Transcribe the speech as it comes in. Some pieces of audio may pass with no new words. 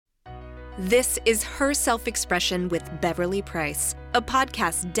This is Her Self-Expression with Beverly Price, a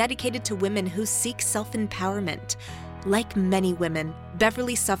podcast dedicated to women who seek self-empowerment. Like many women,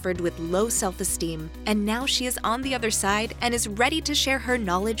 Beverly suffered with low self-esteem, and now she is on the other side and is ready to share her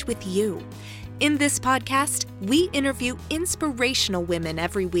knowledge with you. In this podcast, we interview inspirational women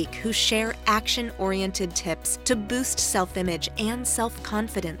every week who share action-oriented tips to boost self-image and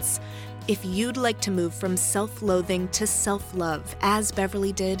self-confidence. If you'd like to move from self-loathing to self-love, as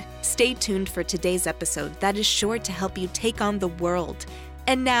Beverly did, stay tuned for today's episode that is sure to help you take on the world.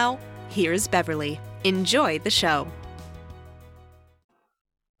 And now, here's Beverly. Enjoy the show.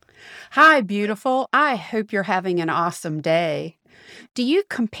 Hi, beautiful. I hope you're having an awesome day. Do you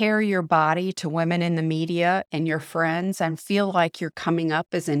compare your body to women in the media and your friends and feel like you're coming up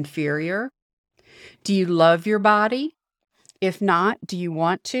as inferior? Do you love your body? If not, do you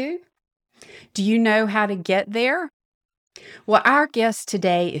want to? Do you know how to get there? Well, our guest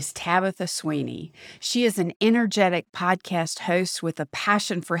today is TABITHA SWEENEY. She is an energetic podcast host with a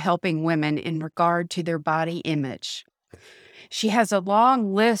passion for helping women in regard to their body image. She has a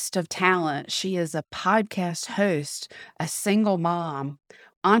long list of talent. She is a podcast host, a single mom,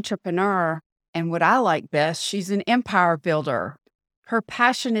 entrepreneur, and what I like best, she's an empire builder. Her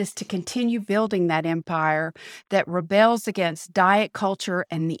passion is to continue building that empire that rebels against diet culture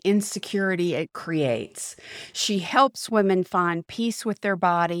and the insecurity it creates. She helps women find peace with their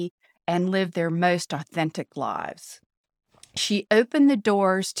body and live their most authentic lives. She opened the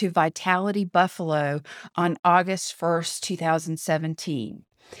doors to Vitality Buffalo on August 1st, 2017.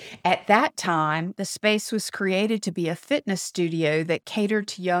 At that time, the space was created to be a fitness studio that catered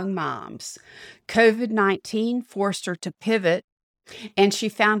to young moms. COVID-19 forced her to pivot, and she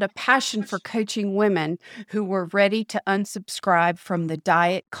found a passion for coaching women who were ready to unsubscribe from the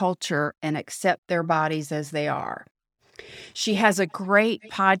diet culture and accept their bodies as they are. She has a great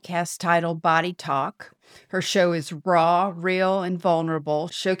podcast titled Body Talk. Her show is raw, real, and vulnerable,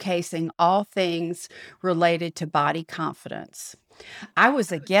 showcasing all things related to body confidence. I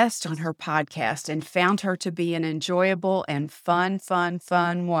was a guest on her podcast and found her to be an enjoyable and fun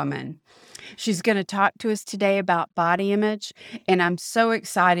woman. She's going to talk to us today about body image, and I'm so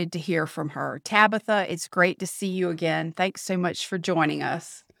excited to hear from her. TABITHA, it's great to see you again. Thanks so much for joining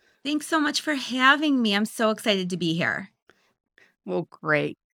us. Thanks so much for having me. I'm so excited to be here. Well,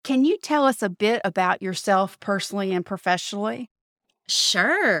 great. Can you tell us a bit about yourself personally and professionally?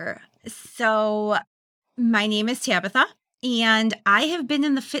 Sure. So my name is TABITHA, and I have been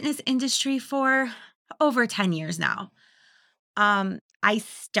in the fitness industry for over 10 years now. I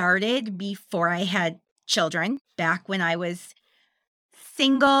started before I had children, back when I was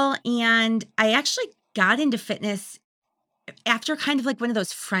single, and I actually got into fitness after kind of like one of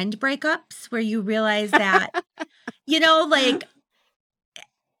those friend breakups where you realize that, like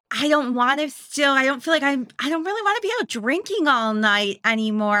I don't feel like I don't really want to be out drinking all night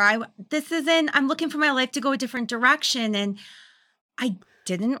anymore. I'm looking for my life to go a different direction, and I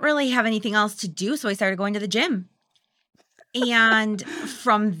didn't really have anything else to do. So I started going to the gym. And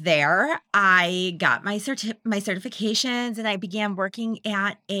from there, I got my certifications, and I began working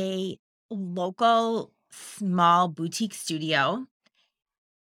at a local small boutique studio.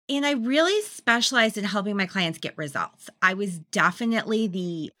 And I really specialized in helping my clients get results. I was definitely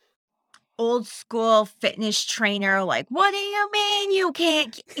the old school fitness trainer. Like, what do you mean you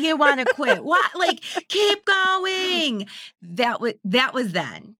want to quit? What? Like, keep going. That was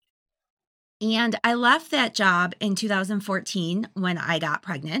then. And I left that job in 2014 when I got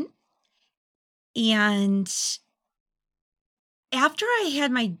pregnant. And after I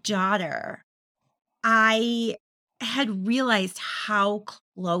had my daughter, I had realized how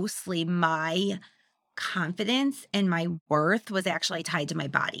closely my confidence and my worth was actually tied to my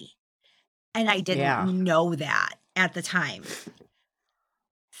body. And I didn't know that at the time.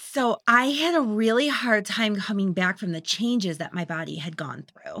 So I had a really hard time coming back from the changes that my body had gone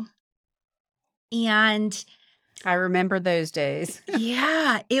through. And I remember those days.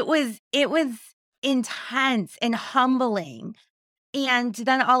 yeah, it was intense and humbling. And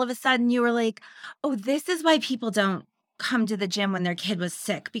then all of a sudden you were like, oh, this is why people don't come to the gym when their kid was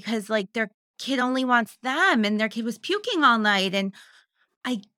sick, because like their kid only wants them and their kid was puking all night. And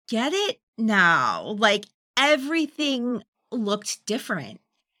I get it now. Like everything looked different.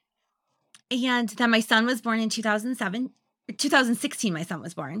 And then my son was born in 2016, my son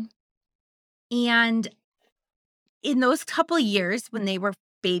was born. And in those couple of years when they were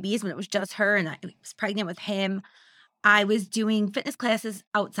babies, when it was just her and I was pregnant with him, I was doing fitness classes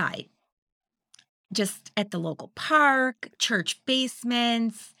outside, just at the local park, church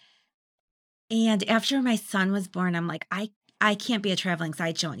basements. And after my son was born, I'm like, I I can't be a traveling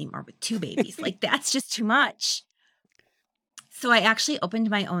sideshow anymore with 2 babies. Like, that's just too much. So I actually opened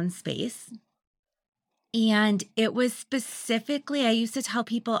my own space. And it was specifically, I used to tell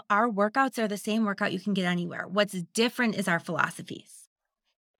people our workouts are the same workout you can get anywhere. What's different is our philosophies.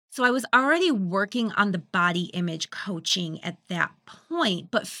 So I was already working on the body image coaching at that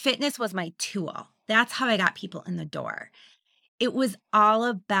point, but fitness was my tool. That's how I got people in the door. It was all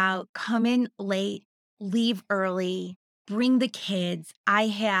about come in late, leave early, bring the kids. I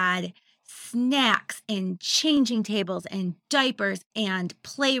had snacks and changing tables and diapers and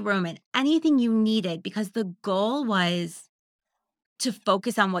playroom and anything you needed because the goal was to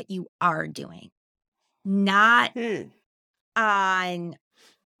focus on what you are doing, not on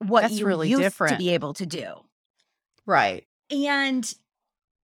what That's you really used to different. be able to do. Right. And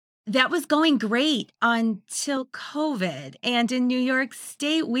that was going great until COVID. And in New York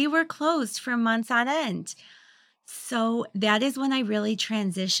State, we were closed for months on end. So that is when I really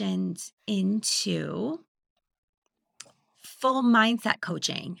transitioned into full mindset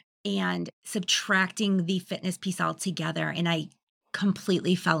coaching and subtracting the fitness piece altogether. And I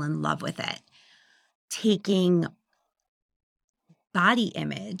completely fell in love with it. Taking body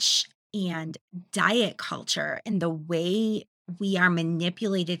image and diet culture and the way we are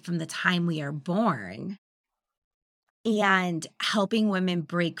manipulated from the time we are born and helping women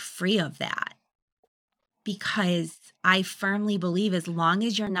break free of that. Because I firmly believe as long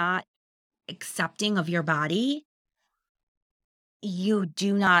as you're not accepting of your body, you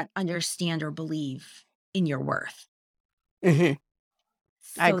do not understand or believe in your worth. I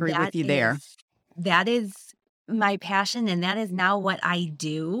So agree with you there. that is my passion and that is now what I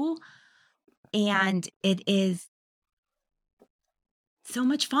do. And it is so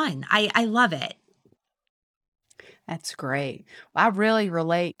much fun. I love it. That's great. Well, I really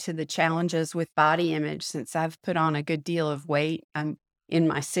relate to the challenges with body image since I've put on a good deal of weight. I'm in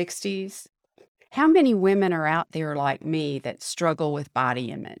my 60s. How many women are out there like me that struggle with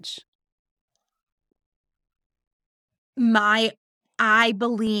body image? I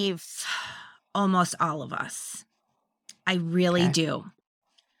believe almost all of us. I really Okay. do.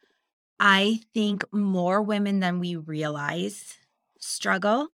 I think more women than we realize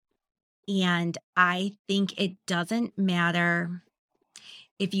struggle. And I think it doesn't matter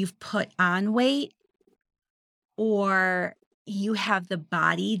if you've put on weight or you have the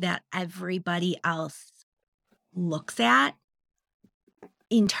body that everybody else looks at.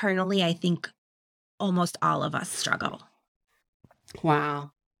 Internally, I think almost all of us struggle.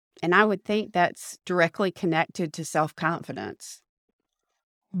 Wow. And I would think that's directly connected to self-confidence.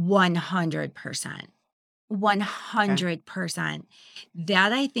 100%. Okay. 100%.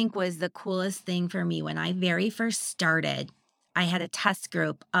 That I think was the coolest thing for me when I very first started. I had a test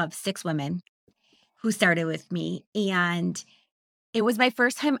group of 6 women who started with me, and it was my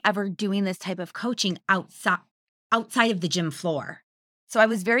first time ever doing this type of coaching outside of the gym floor. So I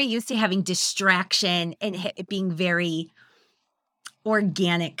was very used to having distraction and it being very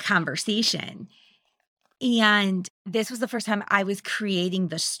organic conversation. And this was the first time I was creating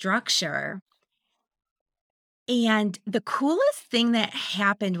the structure. And the coolest thing that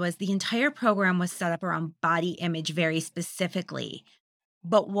happened was the entire program was set up around body image very specifically.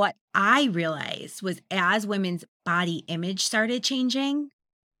 But what I realized was as women's body image started changing,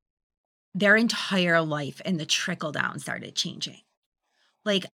 their entire life and the trickle down started changing.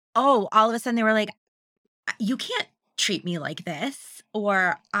 Like, oh, all of a sudden they were like, you can't treat me like this,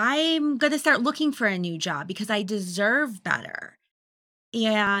 or I'm going to start looking for a new job because I deserve better.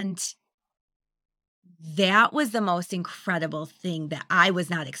 And that was the most incredible thing that I was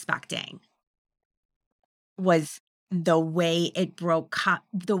not expecting was the way it broke,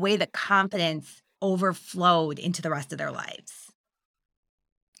 the way that confidence overflowed into the rest of their lives.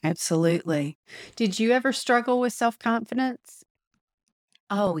 Absolutely. Did you ever struggle with self-confidence?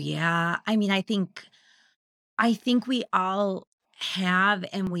 Oh yeah. I mean, I think we all have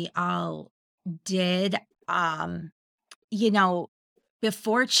and we all did. You know,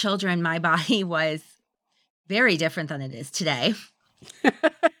 before children, my body was very different than it is today.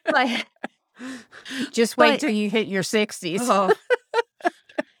 But Just wait till you hit your 60s. oh,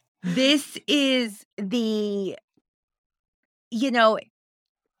 this is the, you know,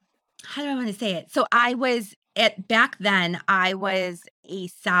 how do I want to say it? So back then, I was a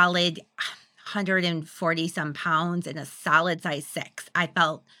solid 140 some pounds and a solid size 6.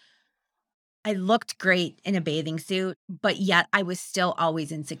 I looked great in a bathing suit, but yet I was still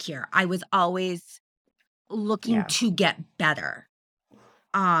always insecure. I was always looking Yeah. to get better.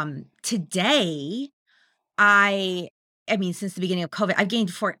 Today, I mean, since the beginning of COVID, I've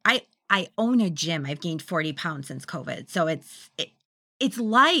gained I own a gym. I've gained 40 pounds since COVID. So it's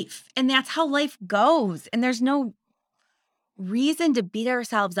life, and that's how life goes. And there's no reason to beat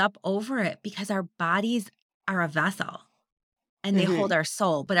ourselves up over it because our bodies are a vessel and they hold our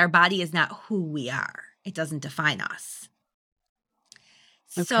soul, but our body is not who we are. It doesn't define us.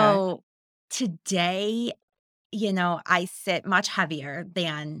 Okay. So today, I sit much heavier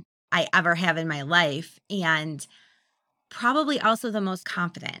than I ever have in my life, and probably also the most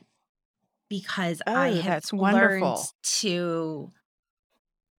confident because I Oh, have that's learned wonderful. to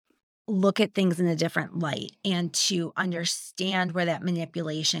look at things in a different light and to understand where that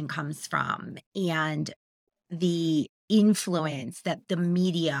manipulation comes from and the influence that the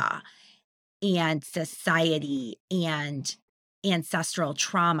media and society and ancestral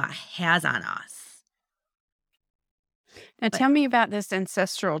trauma has on us. Now But tell me about this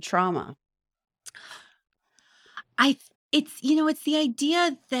ancestral trauma. it's the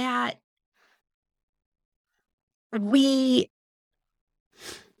idea that we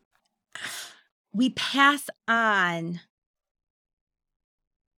pass on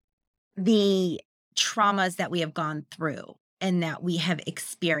the traumas that we have gone through and that we have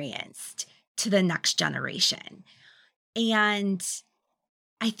experienced to the next generation. And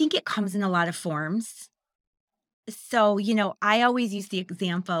I think it comes in a lot of forms. So, I always use the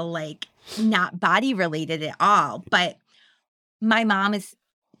example, like, not body related at all, but my mom is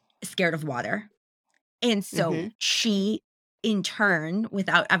scared of water. And so Mhm. she, in turn,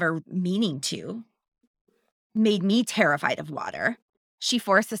 without ever meaning to, made me terrified of water. She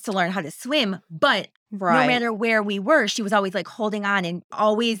forced us to learn how to swim, but no Right. matter where we were, she was always like holding on and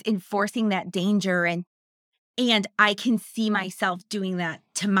always enforcing that danger. And I can see myself doing that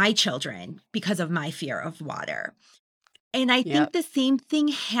to my children because of my fear of water. And I think Yep. the same thing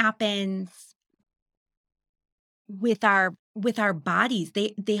happens with our bodies.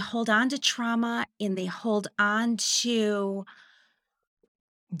 They hold on to trauma and they hold on to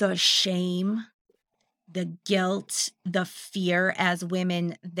the shame, the guilt, the fear as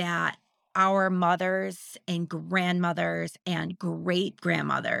women that our mothers and grandmothers and great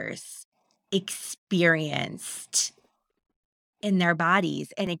grandmothers experienced in their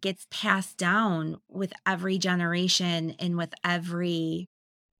bodies. And it gets passed down with every generation and with the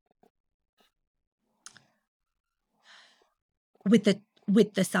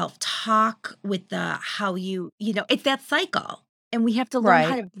self-talk, with the how it's that cycle. And we have to learn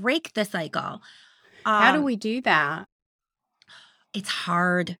how Right. to break the cycle. How do Um, we do that? it's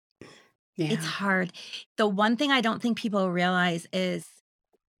hard. It's Yeah. hard. The one thing I don't think people realize is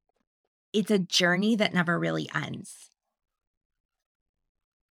it's a journey that never really ends.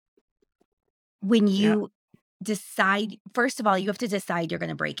 When Yep. you decide, first of all, you have to decide you're going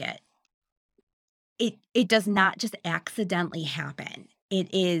to break it. It does not just accidentally happen.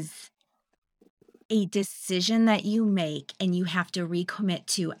 It is a decision that you make and you have to recommit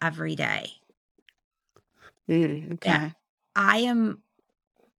to every day. That Okay. I am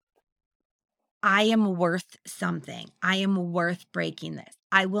I am worth something. I am worth breaking this.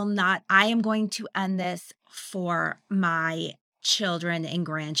 I am going to end this for my children and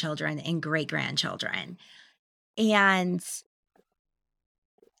grandchildren and great grandchildren. And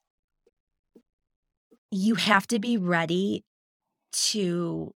you have to be ready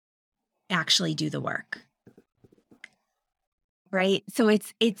to actually do the work. Right? So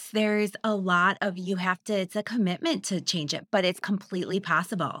there's a lot of it's a commitment to change it, but it's completely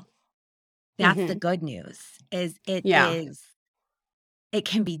possible. That's the Mhm. good news is Yeah. it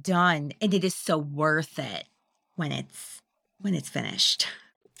can be done, and it is so worth it when it's finished.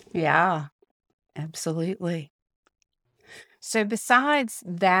 Yeah. Absolutely. So besides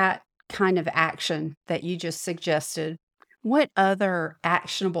that kind of action that you just suggested, what other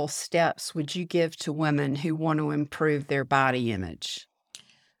actionable steps would you give to women who want to improve their body image?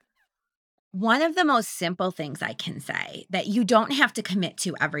 One of the most simple things I can say that you don't have to commit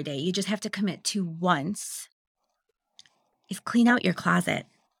to every day, you just have to commit to once, is clean out your closet.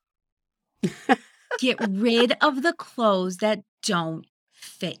 Get rid of the clothes that don't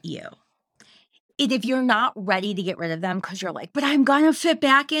fit you. And if you're not ready to get rid of them because you're like, but I'm gonna fit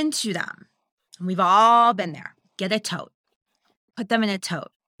back into them. And we've all been there. Get a tote. Put them in a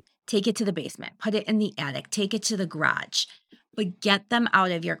tote. Take it to the basement. Put it in the attic. Take it to the garage. But get them out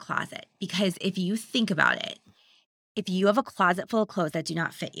of your closet. Because if you think about it, if you have a closet full of clothes that do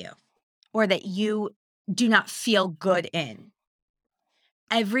not fit you or that you do not feel good in,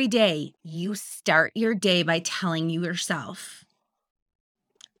 every day you start your day by telling yourself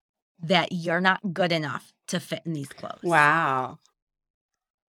that you're not good enough to fit in these clothes. Wow.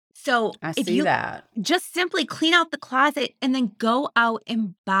 So I if see you that. just simply clean out the closet and then go out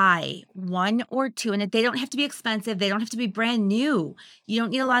and buy one or two, and they don't have to be expensive. They don't have to be brand new. You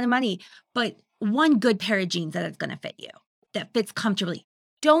don't need a lot of money, but one good pair of jeans that is going to fit you, that fits comfortably.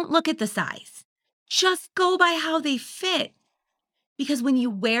 Don't look at the size. Just go by how they fit. Because when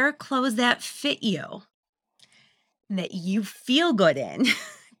you wear clothes that fit you, that you feel good in,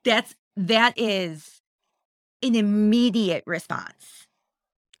 that is an immediate response.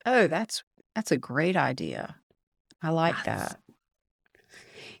 Oh, that's a great idea. I like Yes. that.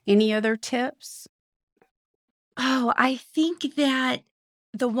 Any other tips? Oh, I think that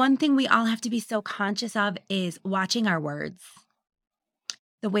the one thing we all have to be so conscious of is watching our words,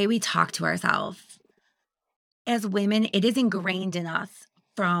 the way we talk to ourselves. As women, it is ingrained in us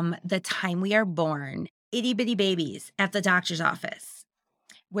from the time we are born, itty bitty babies at the doctor's office,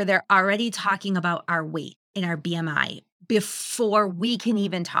 where they're already talking about our weight and our BMI before we can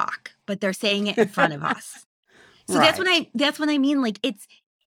even talk, but they're saying it in front of us. So that's what I mean. Like it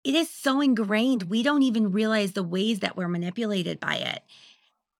is so ingrained. We don't even realize the ways that we're manipulated by it.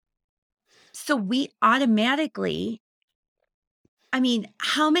 So we automatically, I mean,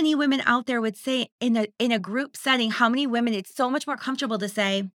 how many women out there would say in a group setting, how many women, it's so much more comfortable to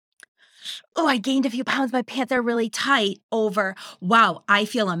say, oh, I gained a few pounds, my pants are really tight, over, wow, I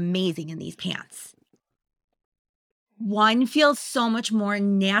feel amazing in these pants. One feels so much more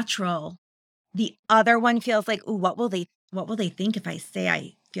natural. The other one feels like, ooh, what will they think if I say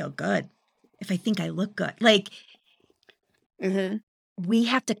I feel good? If I think I look good? Like, we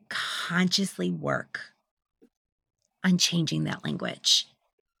have to consciously work on changing that language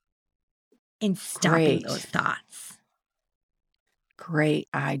and stopping those thoughts. Great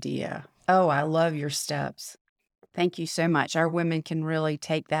idea. Oh, I love your steps. Thank you so much. Our women can really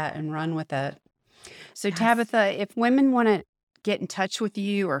take that and run with it. So, Yes. Tabitha, if women want to get in touch with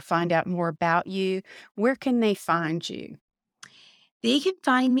you or find out more about you, where can they find you? They can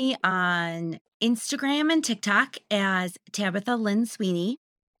find me on Instagram and TikTok as Tabitha Lynn Sweeney.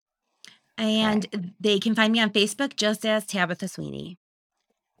 And they can find me on Facebook just as Tabitha Sweeney.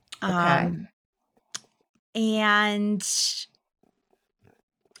 Okay. And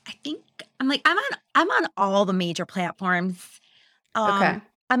I think I'm on all the major platforms. Okay.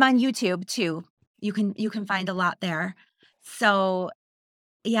 I'm on YouTube too. You can find a lot there. So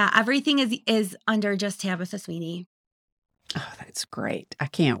yeah, everything is under just Tabitha Sweeney. Oh, that's great. I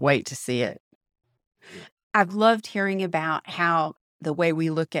can't wait to see it. I've loved hearing about how the way we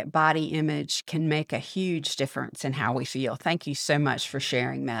look at body image can make a huge difference in how we feel. Thank you so much for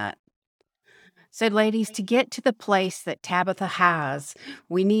sharing that. So, ladies, to get to the place that Tabitha has,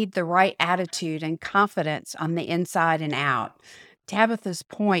 we need the right attitude and confidence on the inside and out. Tabitha's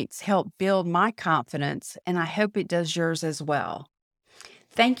points help build my confidence, and I hope it does yours as well.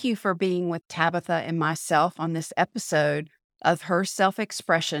 Thank you for being with Tabitha and myself on this episode of Her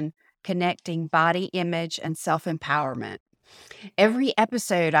Self-Expression, Connecting Body Image and Self-Empowerment. Every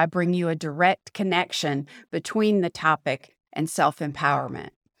episode, I bring you a direct connection between the topic and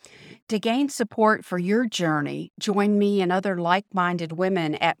self-empowerment. To gain support for your journey, join me and other like-minded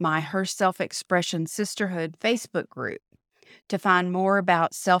women at my Her Self-Expression Sisterhood Facebook group to find more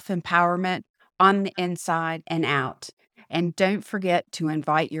about self-empowerment on the inside and out. And don't forget to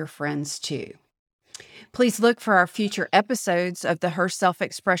invite your friends too. Please look for our future episodes of the Her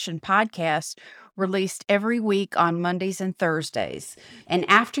Self-Expression podcast released every week on Mondays and Thursdays. And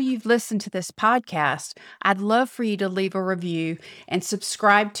after you've listened to this podcast, I'd love for you to leave a review and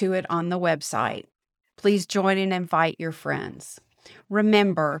subscribe to it on the website. Please join and invite your friends.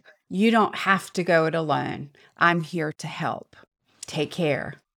 Remember, you don't have to go it alone. I'm here to help. Take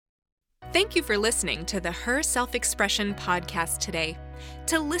care. Thank you for listening to the Her Self-Expression podcast today.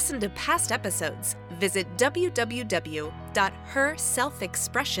 To listen to past episodes, visit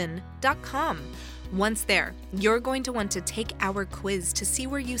www.herselfexpression.com. Once there, you're going to want to take our quiz to see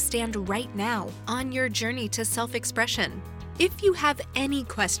where you stand right now on your journey to self-expression. If you have any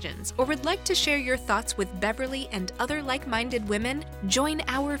questions or would like to share your thoughts with Beverly and other like-minded women, join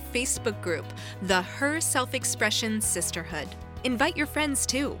our Facebook group, the Her Self-Expression Sisterhood. Invite your friends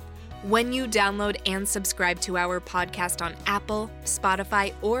too. When you download and subscribe to our podcast on Apple,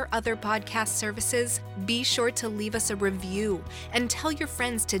 Spotify, or other podcast services, be sure to leave us a review and tell your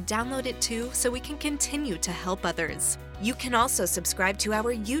friends to download it too so we can continue to help others. You can also subscribe to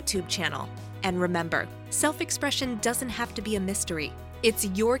our YouTube channel. And remember, self-expression doesn't have to be a mystery. It's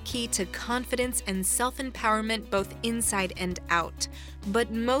your key to confidence and self-empowerment both inside and out.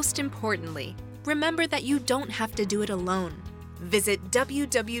 But most importantly, remember that you don't have to do it alone. Visit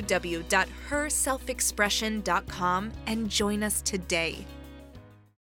www.herselfexpression.com and join us today.